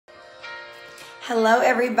Hello,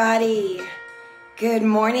 everybody. Good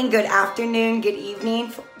morning, good afternoon, good evening,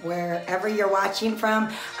 wherever you're watching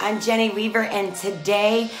from. I'm Jenny Weaver, and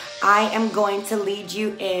today I am going to lead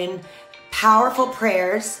you in powerful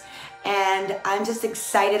prayers, and I'm just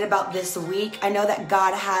excited about this week. I know that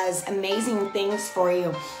God has amazing things for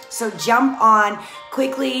you. So jump on,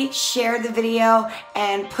 quickly share the video,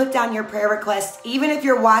 and put down your prayer requests, even if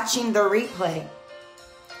you're watching the replay.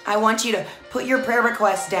 I want you to put your prayer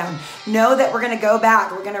requests down. Know that we're going to go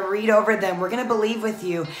back. We're going to read over them. We're going to believe with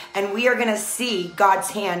you. And we are going to see God's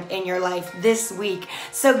hand in your life this week.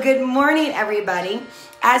 So good morning, everybody.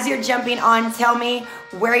 As you're jumping on, tell me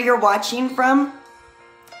where you're watching from.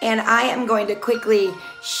 And I am going to quickly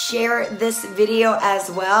share this video as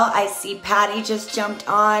well. I see Patty just jumped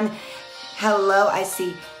on. Hello. I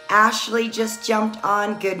see Ashley just jumped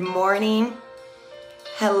on. Good morning.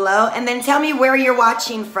 Hello, and then tell me where you're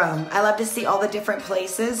watching from. I love to see all the different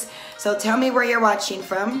places. So tell me where you're watching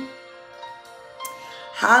from.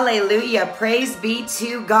 Hallelujah. Praise be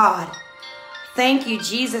to God. Thank you,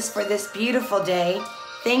 Jesus, for this beautiful day.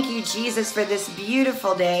 Thank you, Jesus, for this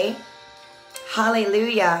beautiful day.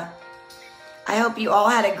 Hallelujah. I hope you all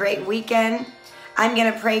had a great weekend. I'm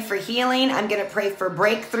going to pray for healing. I'm going to pray for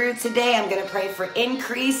breakthrough today. I'm going to pray for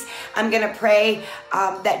increase. I'm going to pray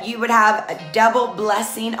that you would have a double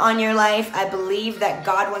blessing on your life. I believe that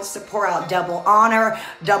God wants to pour out double honor,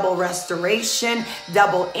 double restoration,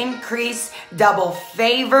 double increase, double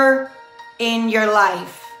favor in your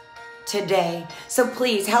life today. So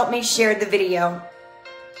please help me share the video.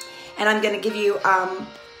 And I'm going to give you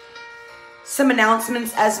some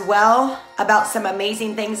announcements as well about some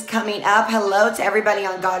amazing things coming up. Hello to everybody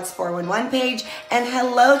on God's 411 page, and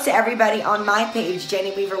hello to everybody on my page,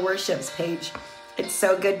 Jenny Weaver Worships page. It's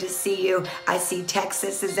so good to see you. I see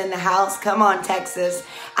Texas is in the house. Come on, Texas.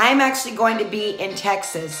 I'm actually going to be in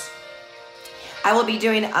Texas. I will be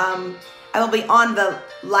doing, I will be on the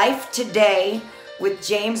Life Today with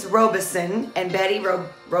James Robison and Betty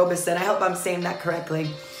Robison. I hope I'm saying that correctly.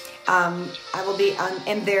 I will be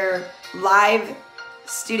in their live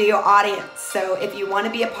studio audience. So if you want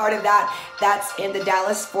to be a part of that, that's in the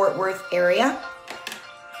Dallas-Fort Worth area.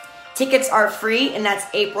 Tickets are free, and that's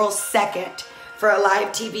April 2nd for a live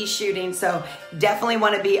TV shooting. So definitely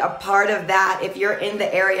want to be a part of that. If you're in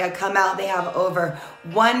the area, come out. They have over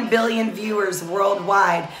 1 billion viewers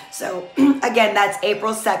worldwide. So again, that's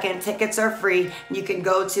April 2nd. Tickets are free. You can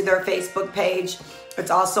go to their Facebook page. It's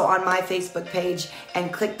also on my Facebook page,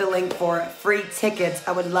 and click the link for free tickets.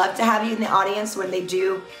 I would love to have you in the audience when they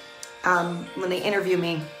do, when they interview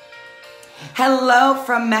me. Hello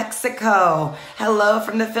from Mexico. Hello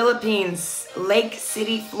from the Philippines, Lake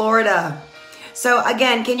City, Florida. So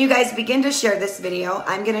again, can you guys begin to share this video?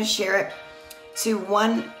 I'm going to share it to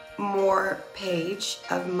one more page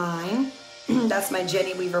of mine. That's my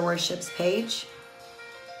Jenny Weaver Worships page.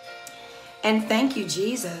 And thank you,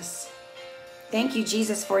 Jesus. Thank you,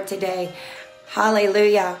 Jesus, for today.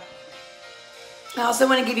 Hallelujah. I also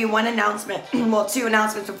want to give you one announcement, well, two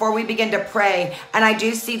announcements before we begin to pray. And I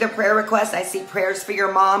do see the prayer requests. I see prayers for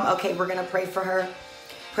your mom. Okay, we're going to pray for her.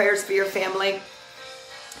 Prayers for your family.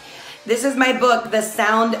 This is my book, The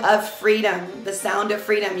Sound of Freedom. The Sound of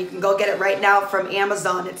Freedom. You can go get it right now from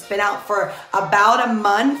Amazon. It's been out for about a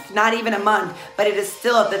month, not even a month, but it is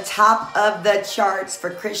still at the top of the charts for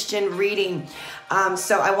Christian reading.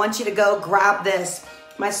 So I want you to go grab this.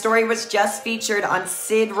 My story was just featured on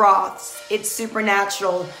Sid Roth's It's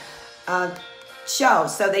Supernatural show.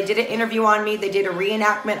 So they did an interview on me. They did a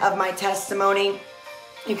reenactment of my testimony.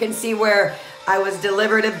 You can see where I was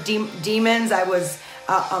delivered of demons. I was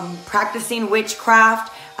practicing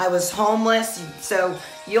witchcraft. I was homeless. So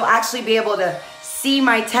you'll actually be able to see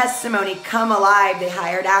my testimony come alive. They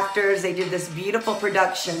hired actors. They did this beautiful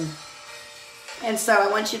production. And so I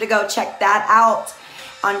want you to go check that out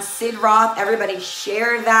on Sid Roth. Everybody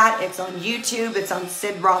share that. It's on YouTube. It's on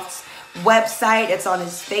Sid Roth's website. It's on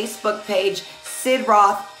his Facebook page. Sid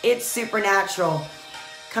Roth, It's Supernatural.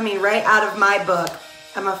 Coming right out of my book.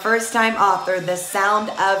 I'm a first-time author, The Sound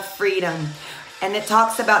of Freedom. And it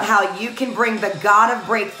talks about how you can bring the God of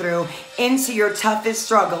breakthrough into your toughest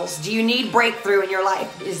struggles. Do you need breakthrough in your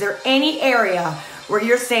life? Is there any area where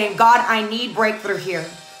you're saying, God, I need breakthrough here?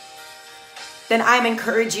 Then I'm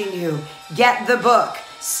encouraging you, get the book.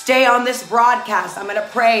 Stay on this broadcast. I'm going to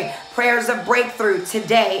pray prayers of breakthrough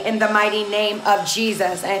today in the mighty name of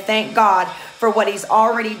Jesus. And I thank God for what he's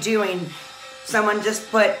already doing. Someone just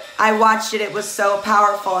put, I watched it. It was so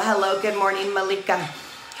powerful. Hello, good morning, Malika.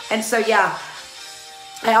 And so, yeah,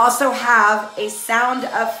 I also have a Sound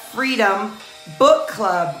of Freedom book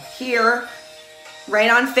club here right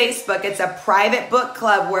on Facebook. It's a private book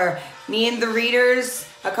club where Me and the readers,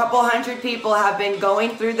 a couple hundred people, have been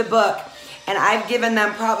going through the book, and I've given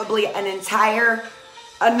them probably another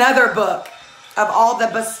book of all the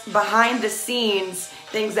behind the scenes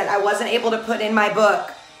things that I wasn't able to put in my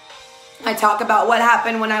book. I talk about what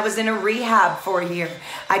happened when I was in a rehab for a year.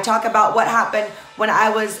 I talk about what happened when I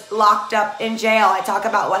was locked up in jail. I talk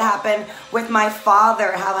about what happened with my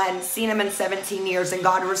father, how I hadn't seen him in 17 years and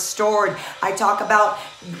God restored. I talk about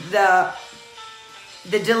the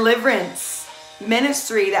deliverance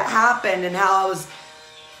ministry that happened and how I was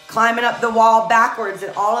climbing up the wall backwards,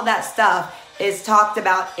 and all of that stuff is talked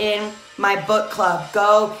about in my book club.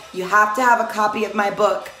 Go, you have to have a copy of my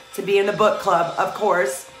book to be in the book club, of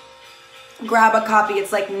course. Grab a copy.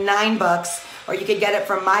 It's like $9, or you could get it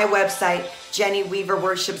from my website,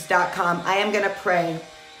 JennyWeaverWorships.com. I am going to pray.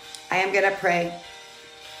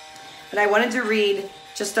 But I wanted to read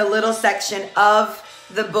just a little section of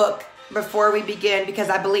the book before we begin, because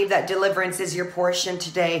I believe that deliverance is your portion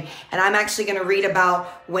today. And I'm actually going to read about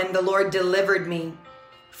when the Lord delivered me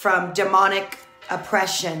from demonic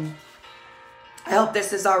oppression. I hope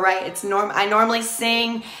this is all right. I normally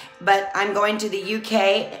sing, but I'm going to the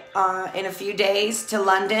UK in a few days to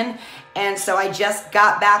London. And so I just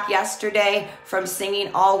got back yesterday from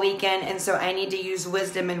singing all weekend. And so I need to use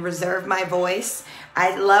wisdom and reserve my voice.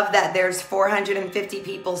 I love that there's 450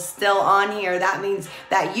 people still on here. That means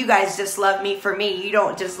that you guys just love me for me. You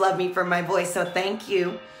don't just love me for my voice. So thank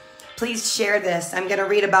you. Please share this. I'm going to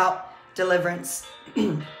read about deliverance.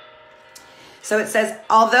 So it says,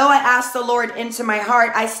 although I asked the Lord into my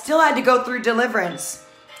heart, I still had to go through deliverance.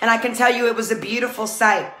 And I can tell you it was a beautiful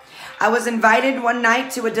sight. I was invited one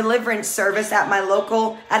night to a deliverance service at a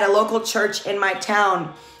local church in my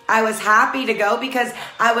town. I was happy to go because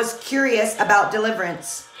I was curious about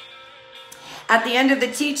deliverance. At the end of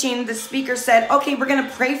the teaching, the speaker said, okay, we're going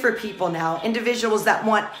to pray for people now, individuals that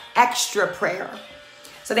want extra prayer.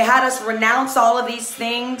 So they had us renounce all of these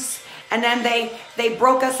things. And then they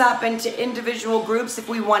broke us up into individual groups if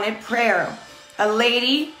we wanted prayer. A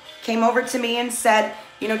lady came over to me and said,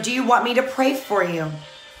 do you want me to pray for you?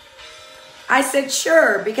 I said,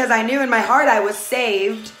 sure, because I knew in my heart I was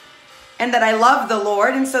saved and that I loved the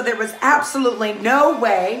Lord. And so there was absolutely no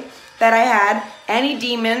way that I had any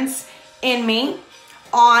demons in me,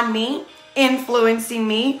 on me, influencing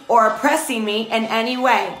me, or oppressing me in any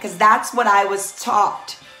way, because that's what I was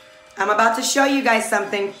taught. I'm about to show you guys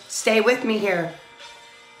something. Stay with me here.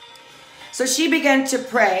 So she began to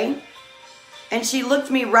pray, and she looked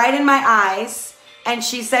me right in my eyes, and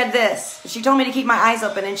she said this. She told me to keep my eyes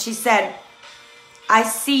open, and she said, I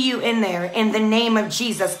see you in there. In the name of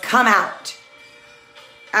Jesus, come out.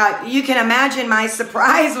 You can imagine my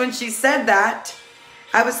surprise when she said that.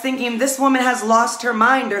 I was thinking, this woman has lost her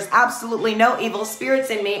mind. There's absolutely no evil spirits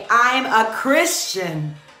in me. I'm a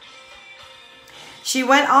Christian. She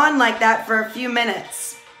went on like that for a few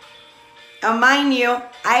minutes. Now, mind you,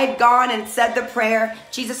 I had gone and said the prayer,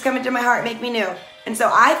 Jesus, come into my heart, make me new. And so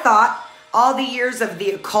I thought all the years of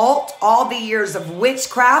the occult, all the years of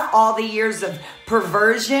witchcraft, all the years of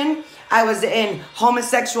perversion, I was in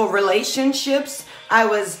homosexual relationships, I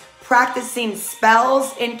was practicing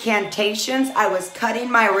spells, incantations, I was cutting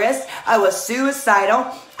my wrist, I was suicidal,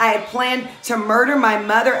 I had planned to murder my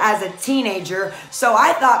mother as a teenager. So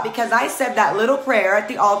I thought because I said that little prayer at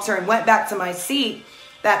the altar and went back to my seat,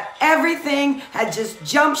 that everything had just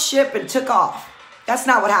jumped ship and took off. That's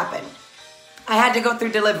not what happened. I had to go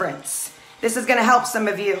through deliverance. This is going to help some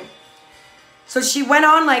of you. So she went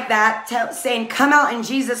on like that, saying, come out in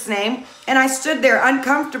Jesus' name. And I stood there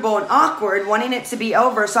uncomfortable and awkward, wanting it to be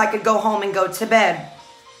over so I could go home and go to bed.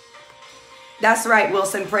 That's right,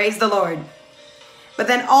 Wilson. Praise the Lord. But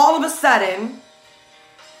then all of a sudden,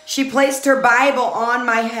 she placed her Bible on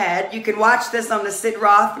my head. You can watch this on the Sid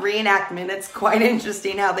Roth reenactment. It's quite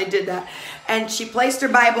interesting how they did that. And she placed her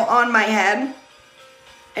Bible on my head.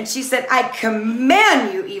 And she said, I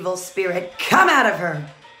command you, evil spirit, come out of her.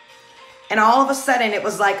 And all of a sudden, it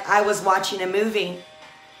was like I was watching a movie.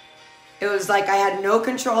 It was like I had no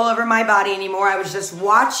control over my body anymore. I was just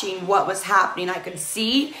watching what was happening. I could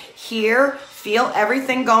see, hear, feel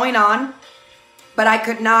everything going on. But I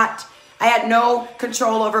had no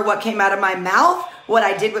control over what came out of my mouth, what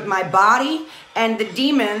I did with my body, and the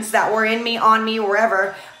demons that were in me, on me,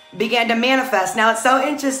 wherever, began to manifest. Now, it's so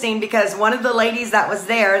interesting because one of the ladies that was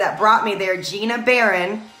there, that brought me there, Gina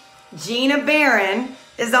Barron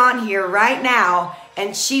is on here right now,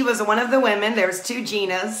 and she was one of the women. There's two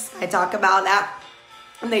Ginas. I talk about that.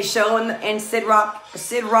 And they show in Sid Roth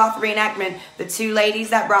reenactment, the two ladies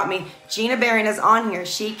that brought me. Gina Barron is on here.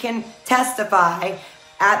 She can testify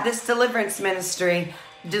at this deliverance ministry.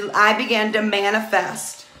 I began to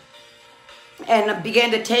manifest and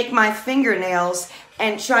began to take my fingernails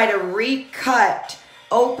and try to recut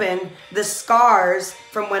open the scars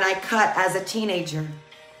from when I cut as a teenager.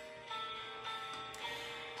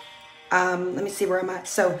 Let me see where I'm at.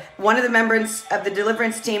 So one of the members of the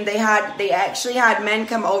deliverance team, they actually had men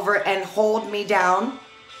come over and hold me down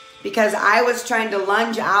because I was trying to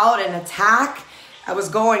lunge out and attack. I was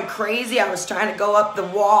going crazy. I was trying to go up the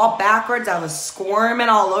wall backwards. I was squirming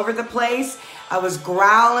all over the place. I was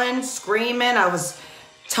growling, screaming. I was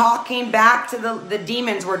talking back to the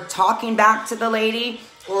demons were talking back to the lady,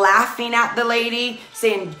 laughing at the lady,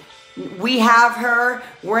 saying, "We have her.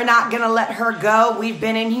 We're not going to let her go. We've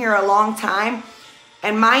been in here a long time."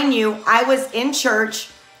 And mind you, I was in church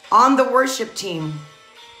on the worship team.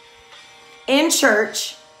 In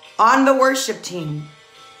church on the worship team.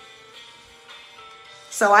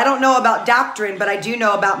 So I don't know about doctrine, but I do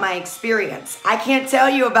know about my experience. I can't tell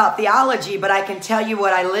you about theology, but I can tell you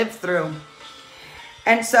what I lived through.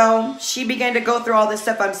 And so she began to go through all this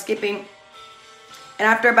stuff. I'm skipping. And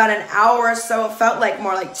after about an hour or so, it felt like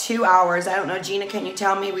more like 2 hours. I don't know, Gina, can you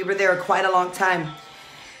tell me? We were there quite a long time.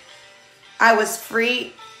 I was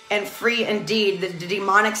free and free indeed. The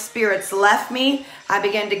demonic spirits left me. I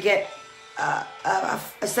began to get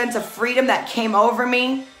a sense of freedom that came over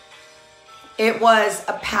me. It was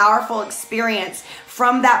a powerful experience.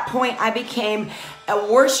 From that point, I became a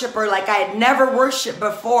worshiper like I had never worshiped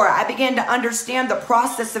before. I began to understand the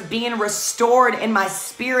process of being restored in my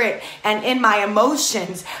spirit and in my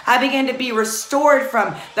emotions. I began to be restored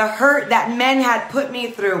from the hurt that men had put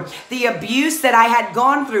me through, the abuse that I had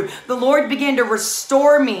gone through. The Lord began to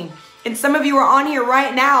restore me. And some of you are on here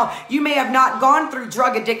right now. You may have not gone through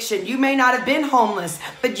drug addiction. You may not have been homeless,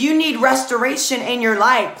 but you need restoration in your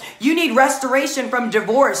life. You need restoration from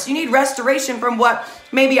divorce. You need restoration from what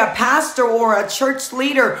maybe a pastor or a church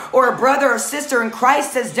leader or a brother or sister in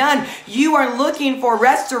Christ has done. You are looking for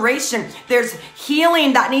restoration. There's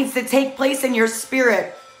healing that needs to take place in your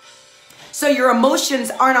spirit, so your emotions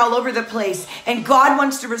aren't all over the place. And God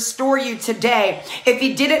wants to restore you today. If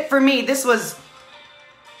He did it for me, this was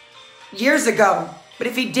years ago, but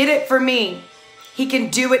if He did it for me, He can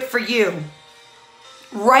do it for you.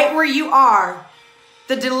 Right where you are,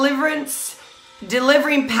 the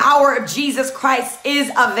delivering power of Jesus Christ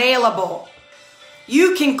is available.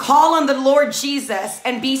 You can call on the Lord Jesus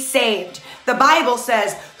and be saved. The Bible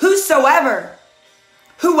says, whoever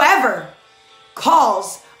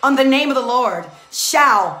calls on the name of the Lord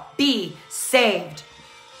shall be saved.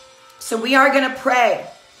 So we are going to pray.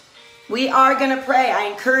 We are going to pray. I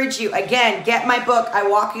encourage you, again, get my book. I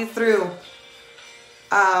walk you through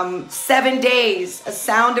 7 days, a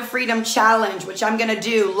Sound of Freedom challenge, which I'm going to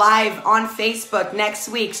do live on Facebook next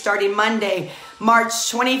week, starting Monday, March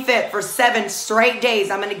 25th for 7 straight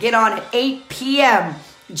days. I'm going to get on at 8 p.m.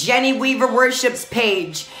 Jenny Weaver Worship's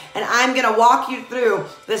page, and I'm going to walk you through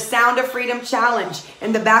the Sound of Freedom challenge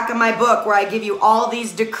in the back of my book, where I give you all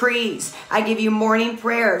these decrees. I give you morning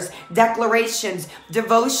prayers, declarations,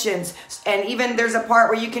 devotions, and even there's a part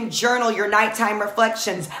where you can journal your nighttime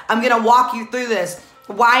reflections. I'm going to walk you through this.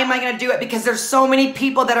 Why am I going to do it? Because there's so many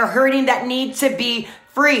people that are hurting that need to be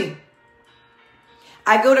free.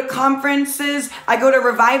 I go to conferences, I go to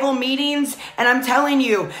revival meetings, and I'm telling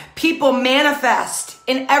you, people manifest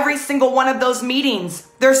in every single one of those meetings.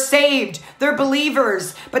 They're saved, they're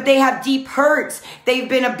believers, but they have deep hurts. They've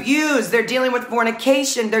been abused, they're dealing with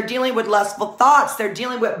fornication, they're dealing with lustful thoughts, they're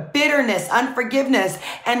dealing with bitterness, unforgiveness,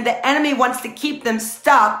 and the enemy wants to keep them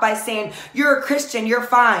stuck by saying, you're a Christian, you're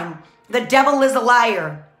fine. The devil is a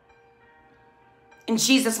liar. And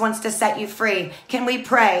Jesus wants to set you free. Can we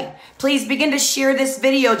pray? Please begin to share this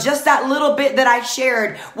video. Just that little bit that I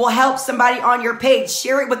shared will help somebody on your page.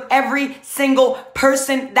 Share it with every single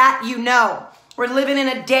person that you know. We're living in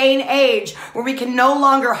a day and age where we can no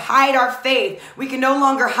longer hide our faith. We can no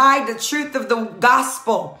longer hide the truth of the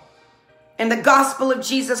gospel. And the gospel of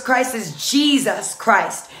Jesus Christ is Jesus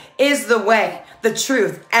Christ is the way, the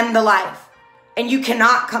truth, and the life. And you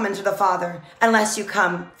cannot come into the Father unless you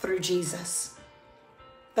come through Jesus.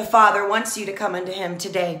 The Father wants you to come unto Him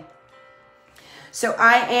today. So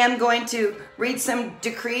I am going to read some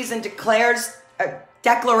decrees and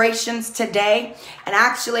declarations today. And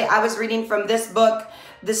actually, I was reading from this book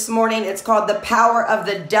this morning. It's called The Power of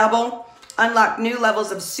the Double. Unlock New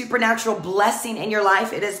Levels of Supernatural Blessing in Your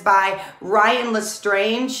Life. It is by Ryan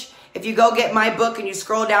Lestrange. If you go get my book and you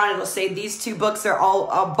scroll down, it'll say these two books are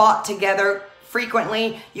all bought together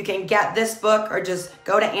frequently. You can get this book or just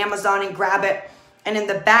go to Amazon and grab it. And in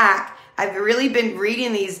the back, I've really been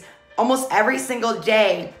reading these almost every single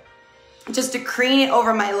day, just decreeing it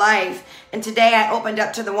over my life. And today I opened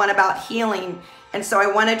up to the one about healing And so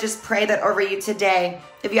I want to just pray that over you today.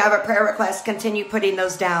 If you have a prayer request, continue putting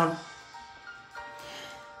those down.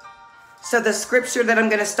 So the scripture that I'm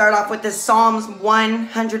going to start off with is Psalms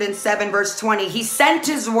 107 verse 20. He sent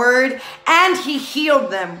his word and he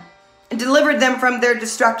healed them and delivered them from their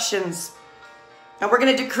destructions. And we're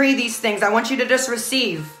going to decree these things. I want you to just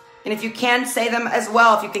receive. And if you can, say them as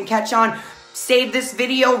well. If you can catch on, save this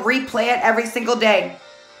video, replay it every single day.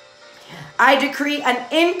 I decree an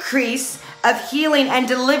increase of healing and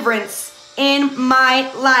deliverance in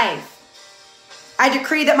my life. I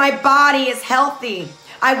decree that my body is healthy.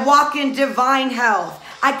 I walk in divine health.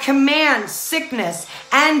 I command sickness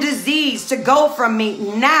and disease to go from me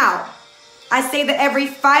now. I say that every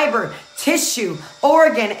fiber, tissue,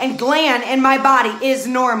 organ, and gland in my body is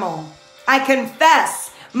normal. I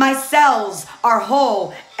confess my cells are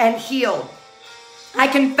whole and healed. I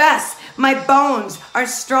confess my bones are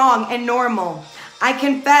strong and normal. I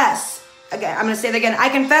confess, again, I'm going to say it again. I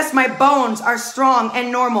confess my bones are strong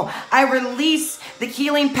and normal. I release the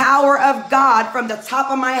healing power of God from the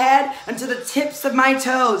top of my head unto the tips of my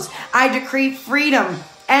toes. I decree freedom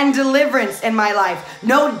and deliverance in my life.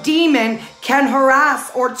 No demon can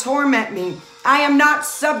harass or torment me. I am not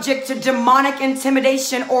subject to demonic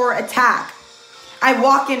intimidation or attack. I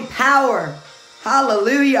walk in power.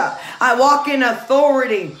 Hallelujah. I walk in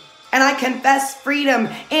authority. And I confess freedom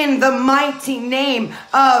in the mighty name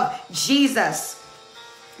of Jesus.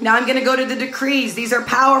 Now I'm going to go to the decrees. These are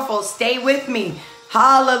powerful. Stay with me.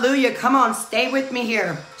 Hallelujah. Come on, stay with me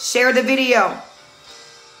here. Share the video.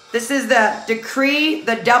 This is the decree,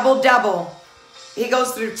 the double. He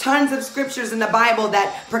goes through tons of scriptures in the Bible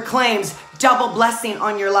that proclaims double blessing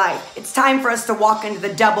on your life. It's time for us to walk into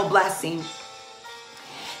the double blessing.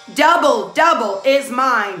 Double is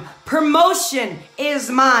mine. Promotion is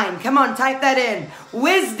mine. Come on, type that in.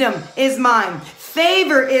 Wisdom is mine.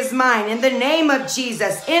 Favor is mine. In the name of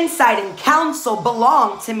Jesus, insight and counsel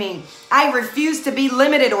belong to me. I refuse to be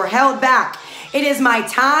limited or held back. It is my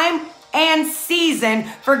time and season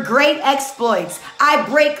for great exploits. I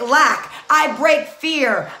break lack. I break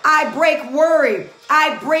fear. I break worry.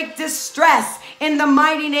 I break distress. In the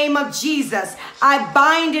mighty name of Jesus, I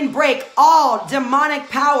bind and break all demonic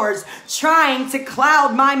powers trying to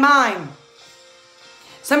cloud my mind.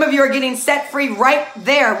 Some of you are getting set free right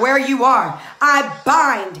there where you are. I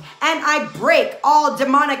bind and I break all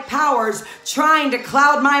demonic powers trying to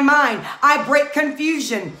cloud my mind. I break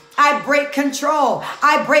confusion. I break control.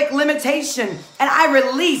 I break limitation. And I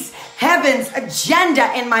release heaven's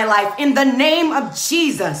agenda in my life in the name of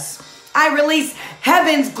Jesus. I release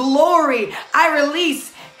heaven's glory. I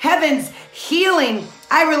release heaven's healing.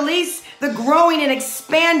 I release the growing and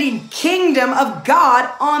expanding kingdom of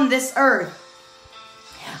God on this earth.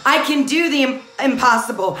 I can do the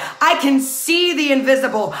impossible. I can see the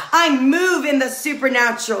invisible. I move in the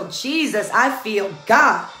supernatural. Jesus, I feel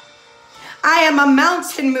God. I am a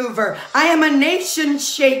mountain mover. I am a nation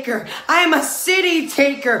shaker. I am a city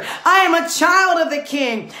taker. I am a child of the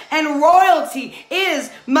King. And royalty is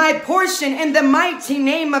my portion in the mighty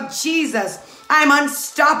name of Jesus. I'm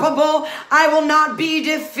unstoppable. I will not be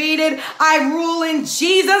defeated. I rule in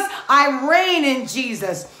Jesus. I reign in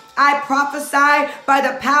Jesus. I prophesy by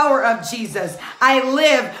the power of Jesus. I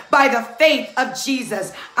live by the faith of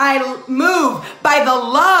Jesus. I move by the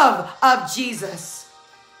love of Jesus.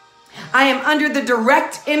 I am under the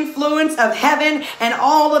direct influence of heaven and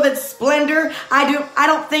all of its splendor. I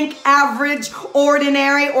don't think average,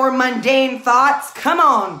 ordinary, or mundane thoughts. Come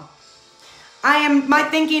on. My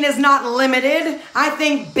thinking is not limited. I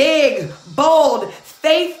think big, bold,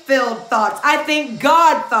 faith-filled thoughts. I think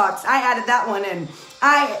God thoughts. I added that one in.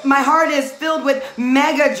 My heart is filled with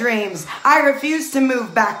mega dreams. I refuse to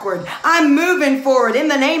move backward. I'm moving forward in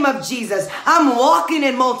the name of Jesus. I'm walking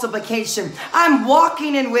in multiplication. I'm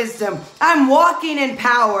walking in wisdom. I'm walking in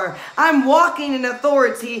power. I'm walking in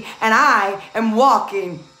authority. And I am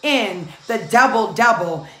walking in the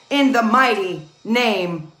double in the mighty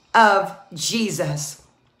name of Jesus.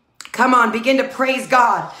 Come on, begin to praise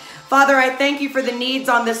God. Father, I thank you for the needs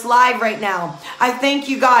on this live right now. I thank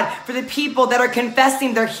you, God, for the people that are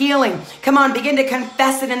confessing their healing. Come on, begin to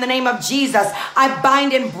confess it in the name of Jesus. I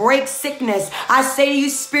bind and break sickness. I say to you,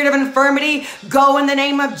 spirit of infirmity, go in the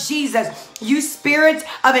name of Jesus. You spirit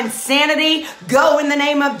of insanity, go in the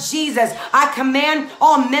name of Jesus. I command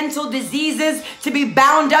all mental diseases to be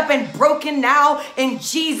bound up and broken now in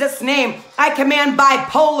Jesus' name. I command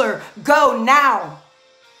bipolar, go now.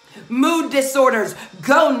 Mood disorders,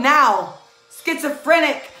 go now.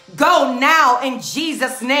 Schizophrenic, go now in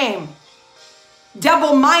Jesus' name.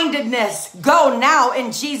 double-mindedness, go now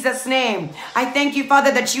in Jesus' name. I thank you,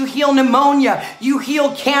 Father, that you heal pneumonia, you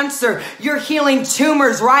heal cancer, you're healing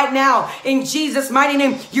tumors right now in Jesus' mighty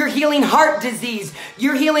name. You're healing heart disease,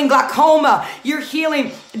 you're healing glaucoma, you're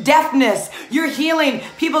healing deafness, you're healing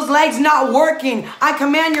people's legs not working. I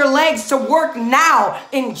command your legs to work now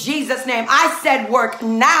in Jesus' name. I said work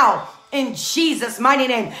now in Jesus' mighty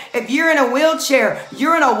name. If you're in a wheelchair,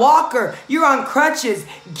 you're in a walker, you're on crutches,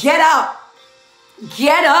 get up.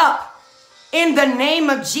 Get up in the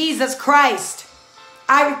name of Jesus Christ.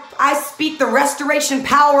 I speak the restoration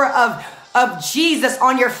power of Jesus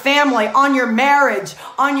on your family, on your marriage,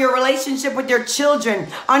 on your relationship with your children,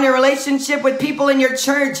 on your relationship with people in your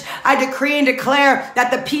church. I decree and declare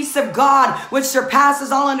that the peace of God, which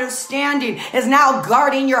surpasses all understanding, is now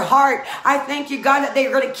guarding your heart. I thank you, God, that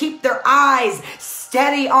they're going to keep their eyes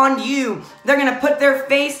steady on you. They're going to put their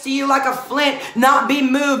face to you like a flint, not be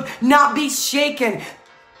moved, not be shaken.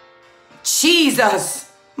 Jesus,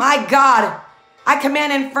 my God, I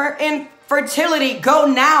command infertility, go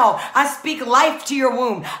now. I speak life to your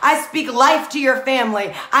womb. I speak life to your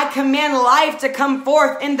family. I command life to come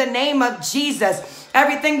forth in the name of Jesus.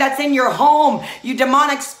 Everything that's in your home, you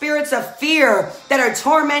demonic spirits of fear that are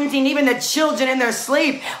tormenting even the children in their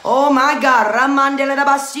sleep. Oh my God. I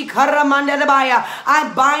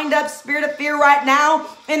bind up spirit of fear right now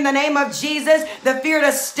in the name of Jesus. The fear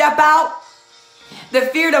to step out. The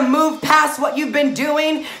fear to move past what you've been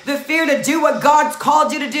doing. The fear to do what God's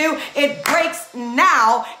called you to do. It breaks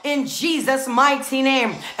now in Jesus' mighty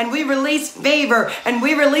name. And we release favor and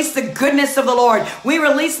we release the goodness of the Lord. We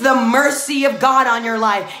release the mercy of God on your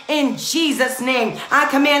life in Jesus' name. I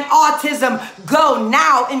command autism, go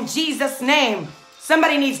now in Jesus' name.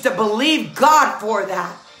 Somebody needs to believe God for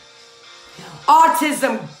that.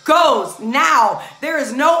 Autism goes now. There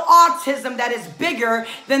is no autism that is bigger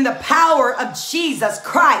than the power of Jesus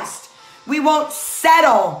Christ. We won't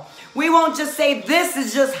settle. We won't just say this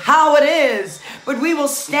is just how it is, but we will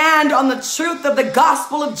stand on the truth of the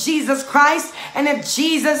gospel of Jesus Christ. And if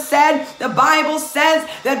Jesus said, the Bible says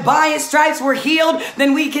that by his stripes we're healed,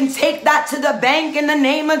 then we can take that to the bank in the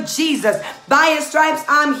name of Jesus. By his stripes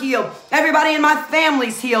I'm healed. Everybody in my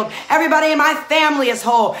family's healed. Everybody in my family is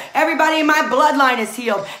whole. Everybody in my bloodline is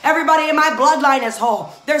healed. Everybody in my bloodline is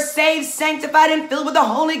whole. They're saved, sanctified, and filled with the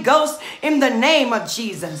Holy Ghost in the name of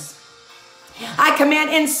Jesus. I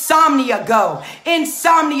command insomnia, go.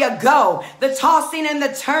 Insomnia, go. The tossing and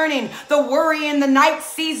the turning, the worry in the night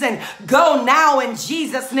season, go now in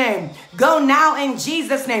Jesus' name. Go now in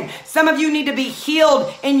Jesus' name. Some of you need to be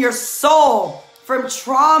healed in your soul from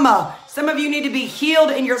trauma. Some of you need to be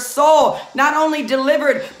healed in your soul. Not only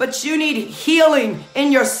delivered, but you need healing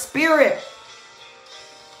in your spirit.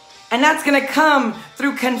 And that's going to come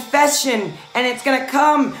through confession, and it's going to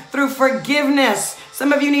come through forgiveness.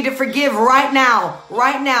 Some of you need to forgive right now,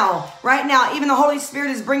 right now, right now. Even the Holy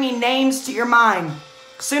Spirit is bringing names to your mind.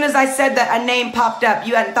 As soon as I said that, a name popped up.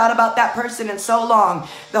 You hadn't thought about that person in so long.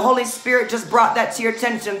 The Holy Spirit just brought that to your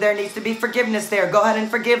attention. There needs to be forgiveness there. Go ahead and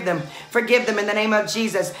forgive them. Forgive them in the name of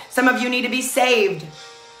Jesus. Some of you need to be saved.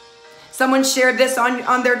 Someone shared this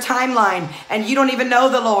on their timeline, and you don't even know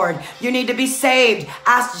the Lord. You need to be saved.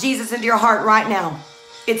 Ask Jesus into your heart right now.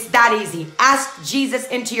 It's that easy. Ask Jesus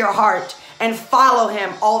into your heart and follow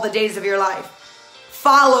him all the days of your life.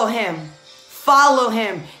 Follow him. Follow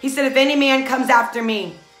him. He said, if any man comes after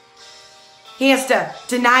me, he has to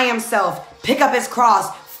deny himself, pick up his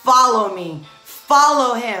cross, follow me.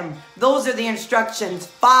 Follow him. Those are the instructions.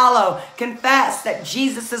 Follow. Confess that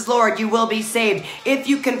Jesus is Lord. You will be saved. If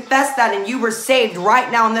you confess that and you were saved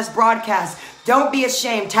right now in this broadcast, don't be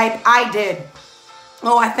ashamed. Type, I did.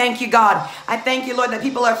 Oh, I thank you, God. I thank you, Lord, that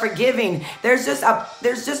people are forgiving. There's just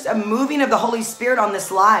a moving of the Holy Spirit on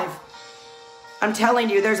this live. I'm telling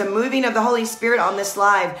you, there's a moving of the Holy Spirit on this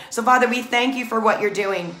live. So, Father, we thank you for what you're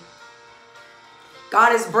doing.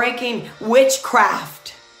 God is breaking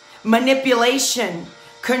witchcraft, manipulation,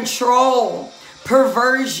 control,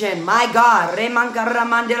 perversion. My God.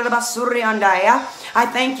 I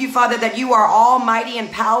thank you, Father, that you are almighty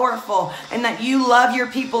and powerful, and that you love your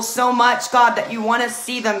people so much, God, that you want to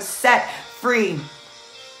see them set free.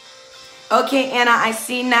 Okay, Anna, I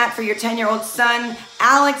seen that for your 10-year-old son,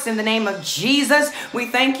 Alex, in the name of Jesus. We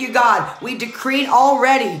thank you, God. We decreed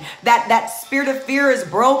already that spirit of fear is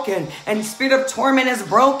broken and spirit of torment is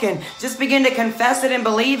broken. Just begin to confess it and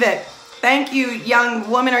believe it. Thank you, young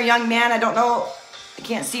woman or young man. I don't know. I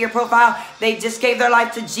can't see your profile. They just gave their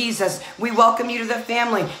life to Jesus. We welcome you to the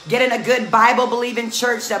family. Get in a good Bible-believing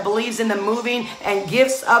church that believes in the moving and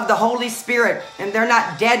gifts of the Holy Spirit. And they're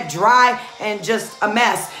not dead, dry, and just a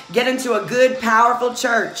mess. Get into a good, powerful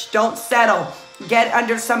church. Don't settle. Get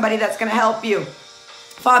under somebody that's going to help you.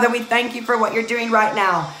 Father, we thank you for what you're doing right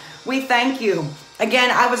now. We thank you.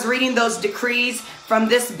 Again, I was reading those decrees from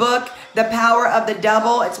this book, The Power of the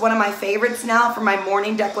Double. It's one of my favorites now for my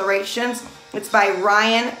morning declarations. It's by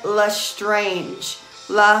Ryan Lestrange.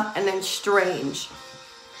 La and then Strange.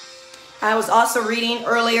 I was also reading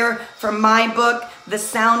earlier from my book, The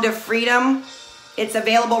Sound of Freedom. It's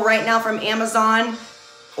available right now from Amazon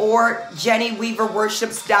or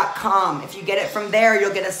JennyWeaverWorships.com. If you get it from there,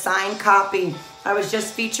 you'll get a signed copy. I was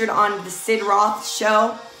just featured on the Sid Roth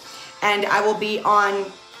show, and I will be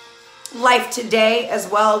on Life Today as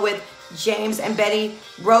well with James and Betty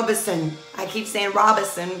Robison. I keep saying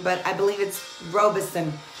Robison, but I believe it's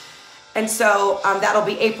Robison. And so that'll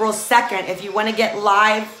be April 2nd. If you want to get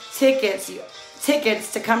live tickets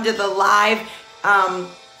to come to the live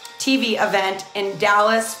TV event in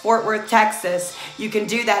Dallas, Fort Worth, Texas, you can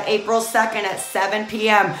do that April 2nd at 7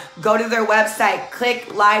 p.m. Go to their website,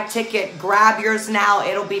 click live ticket, grab yours now.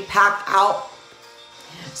 It'll be packed out.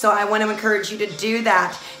 So I want to encourage you to do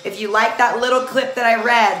that. If you like that little clip that I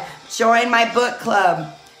read, join my book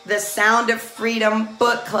club, the Sound of Freedom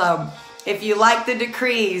Book Club. If you like the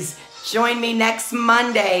decrees, join me next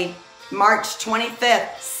Monday, March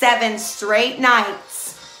 25th, 7 straight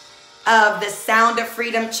nights of the Sound of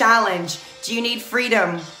Freedom Challenge. Do you need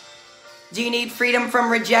freedom? Do you need freedom from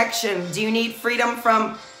rejection? Do you need freedom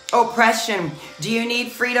from oppression? Do you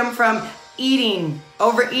need freedom from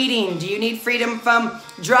overeating? Do you need freedom from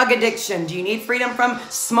drug addiction? Do you need freedom from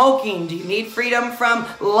smoking? Do you need freedom from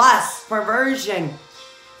lust, perversion,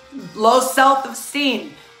 low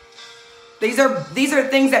self-esteem? These are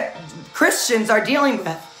things that Christians are dealing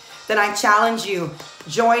with. Then I challenge you,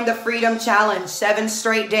 join the Freedom Challenge, 7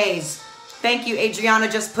 straight days. Thank you, Adriana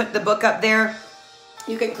just put the book up there.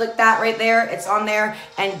 You can click that right there. It's on there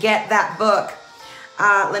and get that book.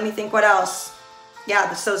 Let me think what else.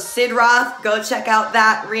 Yeah, so Sid Roth, go check out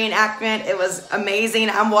that reenactment. It was amazing.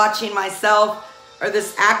 I'm watching myself or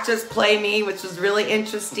this actress play me, which was really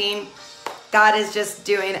interesting. God is just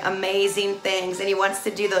doing amazing things, and he wants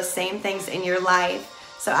to do those same things in your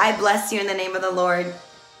life. So I bless you in the name of the Lord.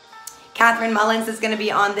 Catherine Mullins is going to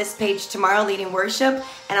be on this page tomorrow leading worship,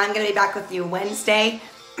 and I'm going to be back with you Wednesday.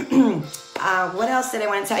 What else did I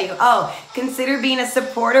want to tell you? Oh, consider being a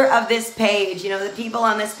supporter of this page. You know, the people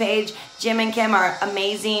on this page, Jim and Kim, are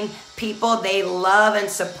amazing people. They love and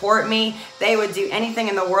support me. They would do anything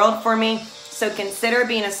in the world for me. So consider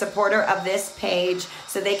being a supporter of this page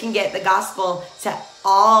so they can get the gospel to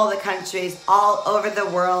all the countries, all over the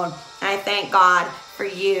world. And I thank God for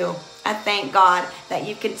you. I thank God that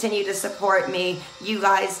you continue to support me. You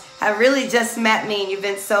guys have really just met me, and you've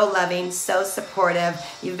been so loving, so supportive.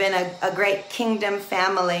 You've been a great kingdom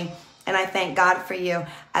family, and I thank God for you.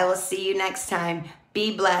 I will see you next time.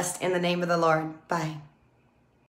 Be blessed in the name of the Lord. Bye.